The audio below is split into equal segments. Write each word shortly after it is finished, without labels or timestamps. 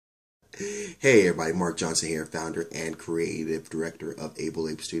Hey everybody, Mark Johnson here, founder and creative director of Able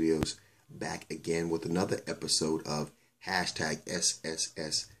Ape Studios, back again with another episode of hashtag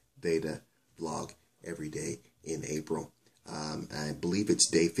SSSVEDA vlog every day in April. I believe it's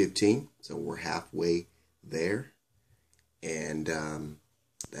day 15, so we're halfway there, and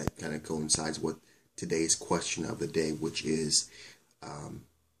that kind of coincides with today's question of the day, which is,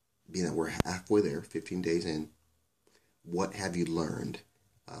 being that we're halfway there, 15 days in, what have you learned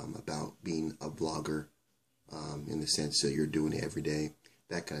about being a vlogger, in the sense that you're doing it every day,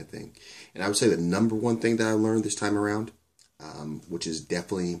 that kind of thing. And I would say the number one thing that I learned this time around, which is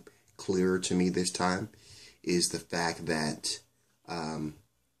definitely clearer to me this time, is the fact that, well,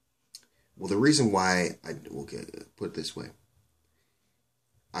 the reason why put it this way,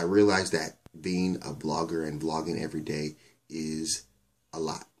 I realized that being a vlogger and vlogging every day is a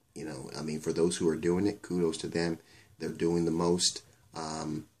lot. You know, I mean, for those who are doing it, kudos to them. They're doing the most.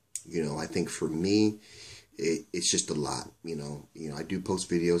 You know, I think for me, it's just a lot. You know, I do post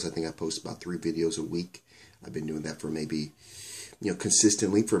videos. I think I post about 3 videos a week. I've been doing that for maybe,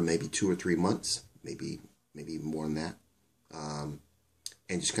 consistently for maybe 2 or 3 months, maybe more than that.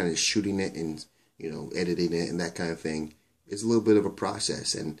 And just kind of shooting it and, editing it and that kind of thing is a little bit of a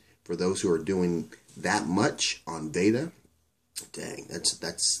process. And for those who are doing that much on Veda, dang,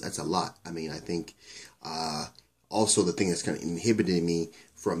 that's a lot. I mean, I think, also the thing that's kind of inhibiting me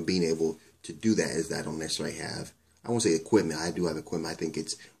from being able to do that is that I don't necessarily have, I won't say equipment. I do have equipment. I think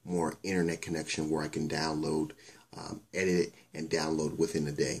it's more internet connection where I can download, edit it, and download within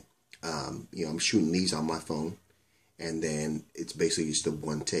a day. I'm shooting these on my phone, and then it's basically just a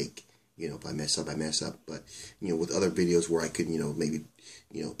one take. If I mess up, I mess up. But, with other videos where I could, maybe,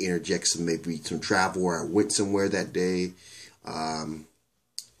 interject some travel where I went somewhere that day,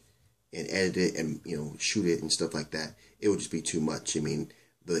 and edit it and, shoot it and stuff like that, it would just be too much. I mean,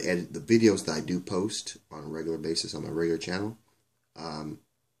 the videos that I do post on a regular basis on my regular channel, I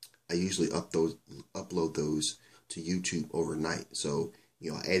usually upload those to YouTube overnight. So,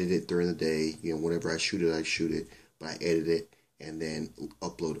 I edit it during the day, whenever I shoot it, but I edit it and then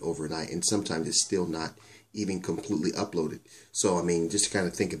upload overnight. And sometimes it's still not even completely uploaded. So, I mean, just to kind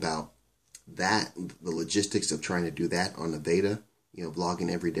of think about that, the logistics of trying to do that on the Veda,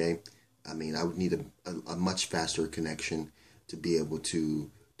 vlogging every day. I mean, I would need a much faster connection to be able to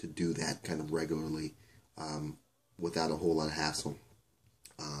do that kind of regularly, without a whole lot of hassle.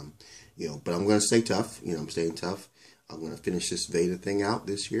 But I'm going to stay tough. I'm staying tough. I'm going to finish this Veda thing out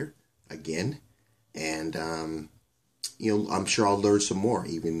this year again. And, I'm sure I'll learn some more,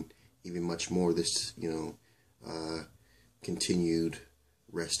 even much more this, continued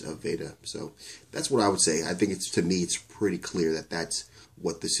rest of Veda. So that's what I would say. I think to me, it's pretty clear that that's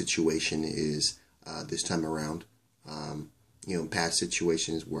what the situation is, this time around. In past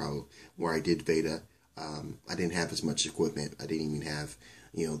situations where I did Veda, I didn't have as much equipment. I didn't even have,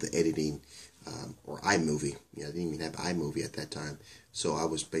 the editing, or iMovie. I didn't even have iMovie at that time. So I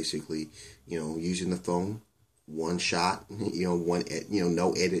was basically, using the phone, one shot,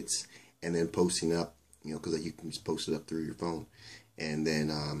 no edits, and then posting up, because you can just post it up through your phone. And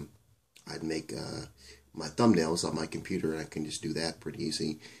then I'd make my thumbnails on my computer, and I can just do that pretty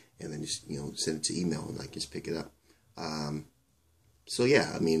easy, and then just send it to email, and I can just pick it up. So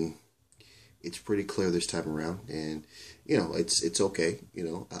yeah, I mean, it's pretty clear this time around, and it's okay.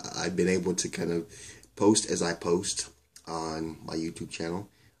 I've been able to kind of post as I post on my YouTube channel.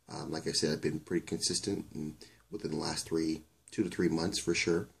 Like I said, I've been pretty consistent within the last 2 to 3 months for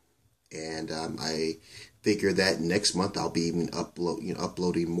sure. And I figure that next month I'll be even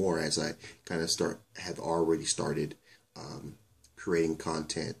uploading more, as I kind of have already started creating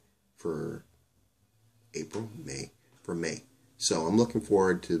content for May. So I'm looking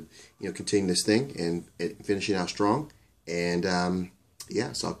forward to continuing this thing and finishing out strong. And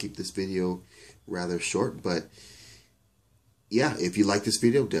yeah, so I'll keep this video rather short, but yeah, if you like this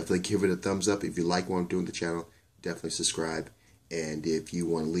video, definitely give it a thumbs up. If you like what I'm doing with the channel, definitely subscribe. And if you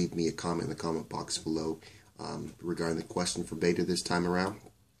want to leave me a comment in the comment box below regarding the question for Veda this time around,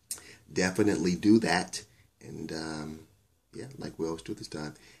 definitely do that. And yeah, like we always do this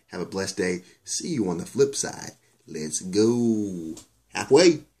time, have a blessed day. See you on the flip side. Let's go.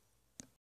 Halfway.